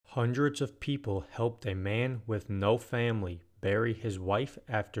Hundreds of people helped a man with no family bury his wife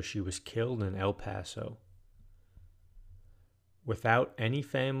after she was killed in El Paso. Without any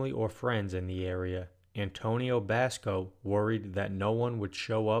family or friends in the area, Antonio Basco worried that no one would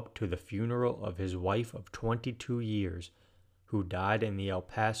show up to the funeral of his wife of 22 years, who died in the El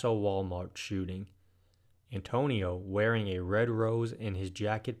Paso Walmart shooting. Antonio, wearing a red rose in his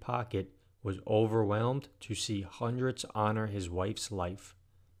jacket pocket, was overwhelmed to see hundreds honor his wife's life.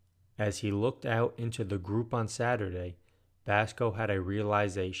 As he looked out into the group on Saturday, Basco had a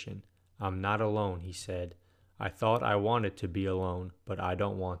realization. "I'm not alone," he said. "I thought I wanted to be alone, but I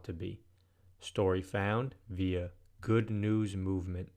don't want to be." Story found via Good News Movement.